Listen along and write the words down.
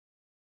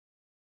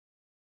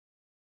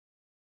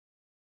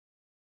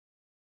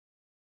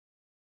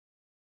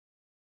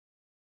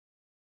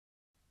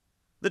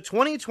The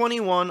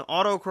 2021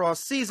 Autocross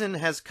season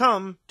has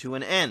come to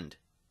an end.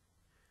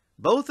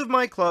 Both of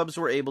my clubs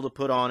were able to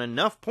put on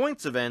enough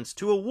points events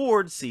to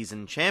award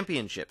season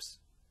championships.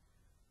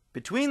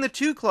 Between the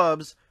two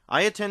clubs,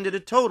 I attended a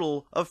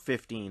total of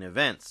 15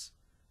 events.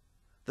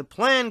 The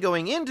plan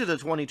going into the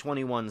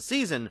 2021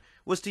 season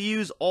was to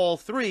use all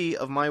three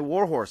of my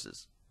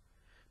warhorses,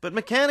 but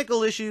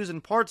mechanical issues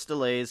and parts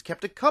delays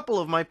kept a couple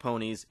of my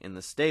ponies in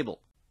the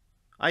stable.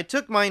 I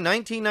took my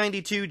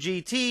 1992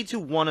 GT to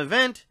one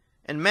event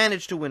and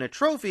managed to win a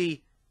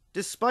trophy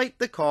despite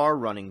the car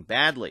running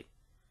badly.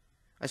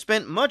 I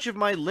spent much of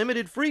my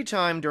limited free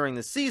time during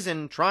the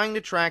season trying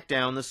to track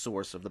down the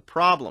source of the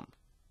problem.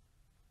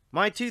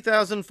 My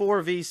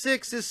 2004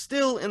 V6 is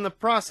still in the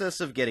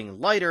process of getting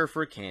lighter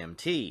for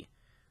CAM-T.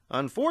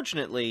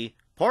 Unfortunately,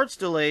 parts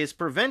delays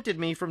prevented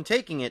me from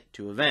taking it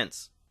to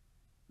events.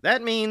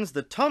 That means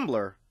the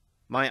Tumbler,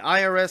 my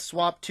IRS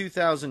Swap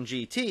 2000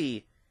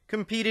 GT,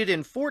 competed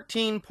in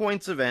 14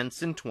 points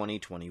events in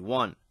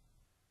 2021.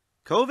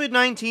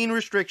 COVID-19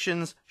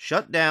 restrictions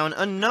shut down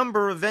a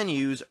number of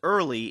venues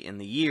early in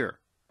the year,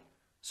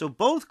 so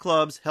both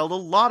clubs held a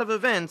lot of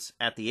events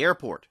at the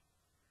airport.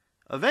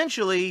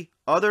 Eventually,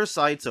 other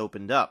sites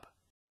opened up.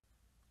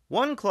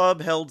 One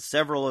club held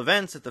several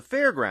events at the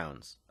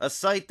fairgrounds, a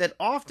site that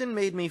often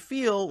made me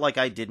feel like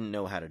I didn't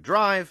know how to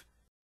drive,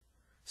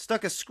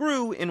 stuck a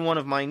screw in one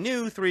of my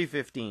new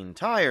 315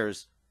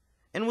 tires,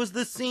 and was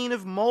the scene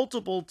of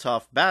multiple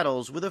tough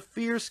battles with a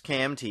fierce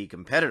CAM-T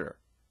competitor.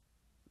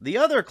 The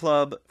other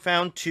club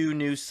found two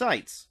new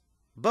sites.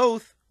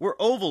 Both were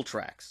oval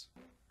tracks.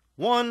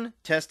 One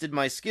tested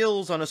my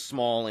skills on a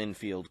small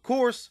infield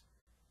course.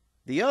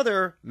 The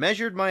other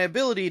measured my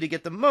ability to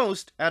get the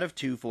most out of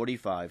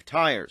 245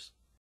 tires.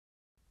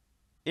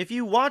 If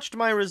you watched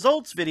my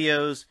results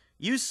videos,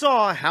 you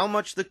saw how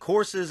much the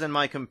courses and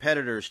my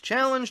competitors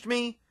challenged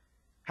me,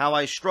 how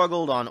I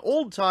struggled on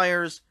old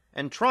tires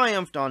and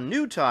triumphed on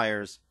new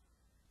tires,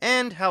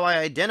 and how I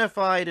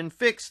identified and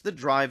fixed the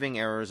driving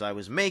errors I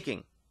was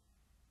making.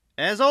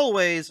 As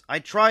always, I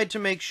tried to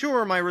make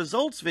sure my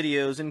results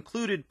videos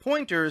included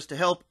pointers to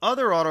help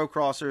other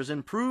autocrossers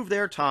improve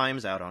their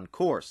times out on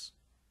course.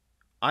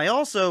 I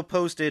also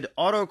posted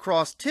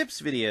autocross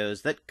tips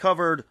videos that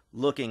covered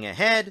looking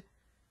ahead,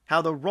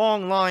 how the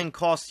wrong line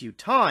costs you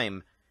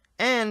time,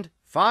 and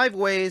 5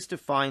 ways to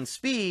find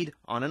speed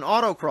on an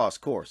autocross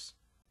course.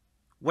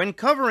 When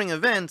covering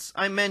events,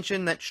 I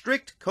mentioned that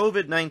strict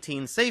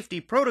COVID-19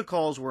 safety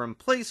protocols were in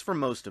place for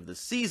most of the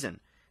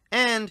season,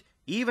 and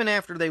even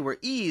after they were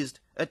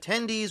eased,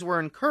 attendees were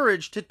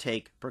encouraged to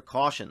take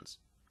precautions.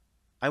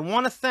 I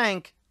want to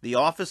thank the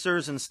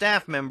officers and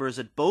staff members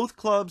at both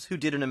clubs who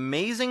did an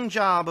amazing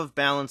job of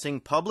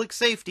balancing public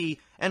safety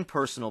and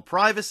personal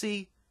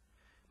privacy,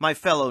 my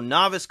fellow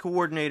novice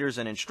coordinators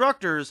and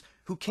instructors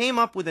who came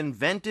up with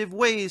inventive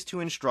ways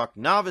to instruct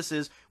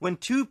novices when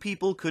two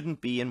people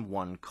couldn't be in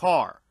one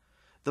car,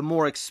 the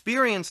more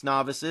experienced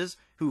novices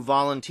who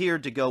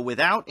volunteered to go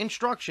without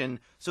instruction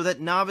so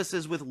that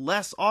novices with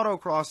less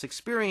autocross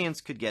experience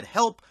could get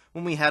help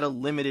when we had a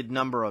limited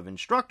number of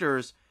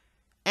instructors,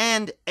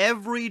 and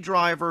every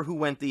driver who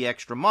went the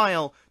extra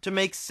mile to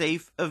make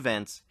safe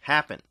events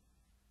happen.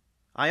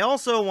 I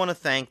also want to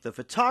thank the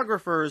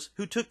photographers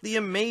who took the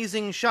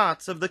amazing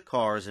shots of the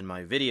cars in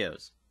my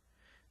videos.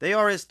 They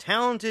are as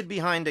talented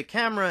behind a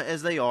camera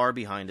as they are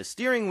behind a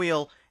steering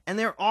wheel, and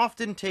they're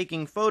often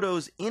taking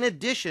photos in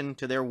addition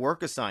to their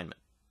work assignment.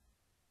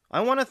 I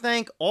want to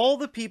thank all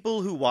the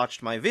people who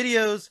watched my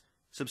videos,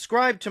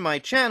 subscribed to my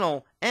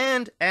channel,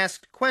 and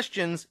asked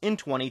questions in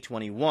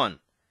 2021.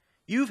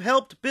 You've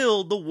helped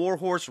build the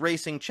Warhorse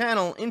Racing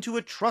channel into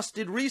a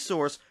trusted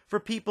resource for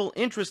people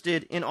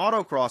interested in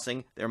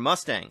autocrossing their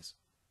Mustangs.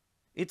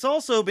 It's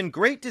also been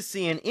great to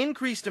see an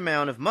increased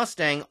amount of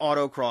Mustang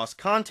autocross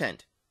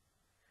content.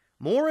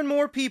 More and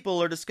more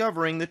people are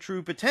discovering the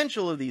true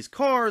potential of these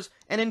cars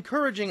and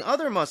encouraging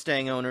other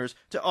Mustang owners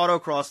to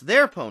autocross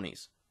their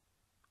ponies.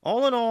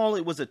 All in all,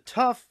 it was a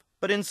tough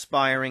but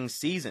inspiring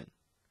season.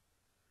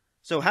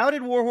 So how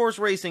did Warhorse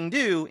Racing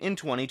do in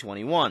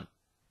 2021?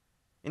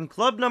 In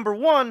Club Number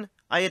 1,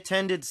 I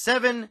attended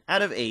 7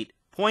 out of 8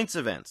 points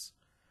events.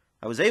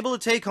 I was able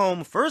to take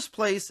home first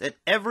place at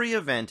every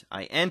event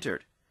I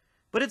entered,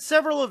 but at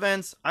several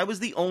events I was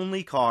the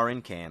only car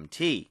in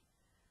CAM-T.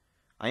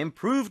 I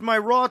improved my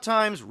raw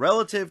times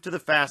relative to the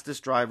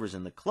fastest drivers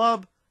in the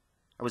club.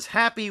 I was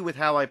happy with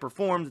how I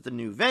performed at the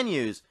new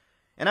venues,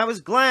 and I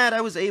was glad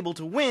I was able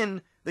to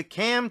win the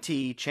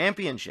CAM-T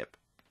championship.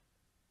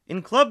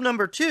 In Club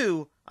Number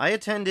 2, I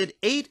attended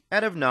 8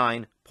 out of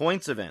 9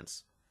 points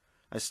events.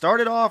 I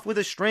started off with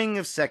a string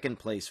of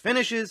second-place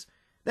finishes,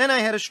 then I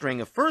had a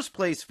string of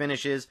first-place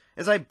finishes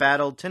as I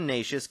battled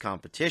tenacious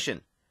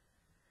competition.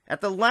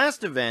 At the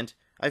last event,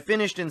 I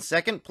finished in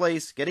second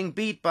place, getting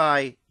beat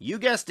by, you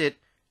guessed it,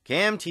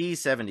 CAM-T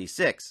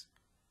 76.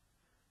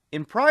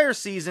 In prior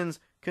seasons,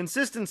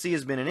 consistency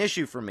has been an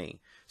issue for me,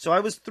 so I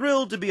was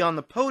thrilled to be on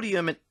the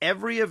podium at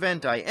every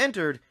event I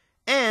entered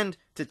and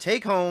to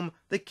take home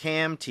the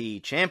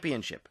CAM-T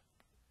championship.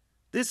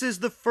 This is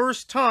the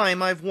first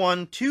time I've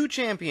won 2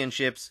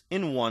 championships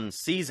in one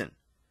season.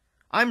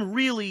 I'm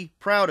really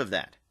proud of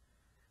that.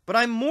 But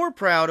I'm more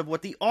proud of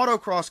what the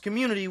autocross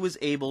community was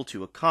able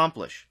to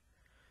accomplish.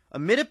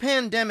 Amid a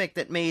pandemic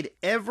that made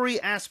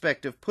every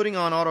aspect of putting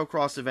on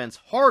autocross events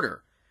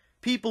harder,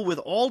 people with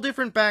all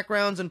different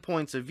backgrounds and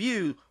points of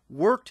view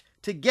worked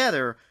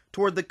together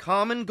toward the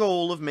common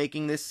goal of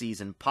making this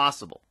season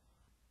possible.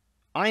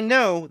 I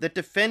know that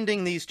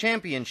defending these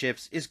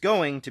championships is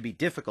going to be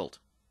difficult.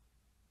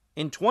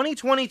 In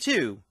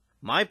 2022,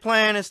 my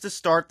plan is to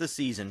start the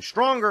season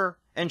stronger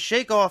and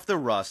shake off the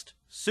rust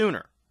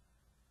sooner.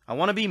 I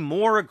want to be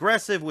more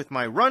aggressive with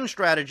my run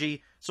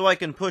strategy so I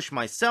can push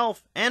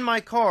myself and my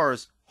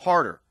cars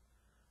harder.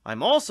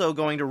 I'm also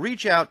going to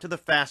reach out to the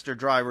faster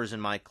drivers in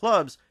my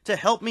clubs to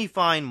help me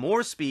find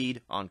more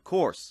speed on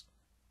course.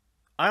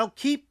 I'll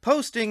keep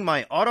posting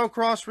my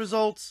autocross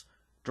results,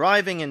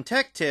 driving and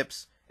tech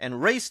tips,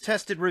 and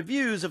race-tested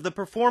reviews of the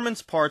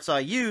performance parts I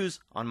use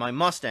on my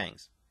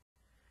Mustangs.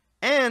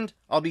 And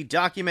I'll be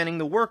documenting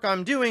the work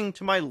I'm doing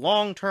to my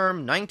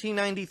long-term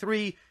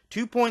 1993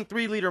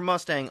 2.3-liter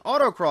Mustang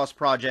autocross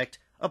project,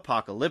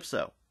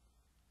 Apocalypso.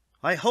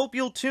 I hope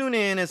you'll tune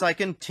in as I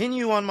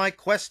continue on my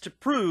quest to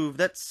prove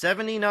that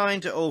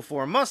 79 to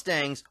 04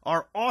 Mustangs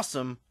are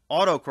awesome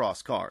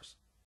autocross cars.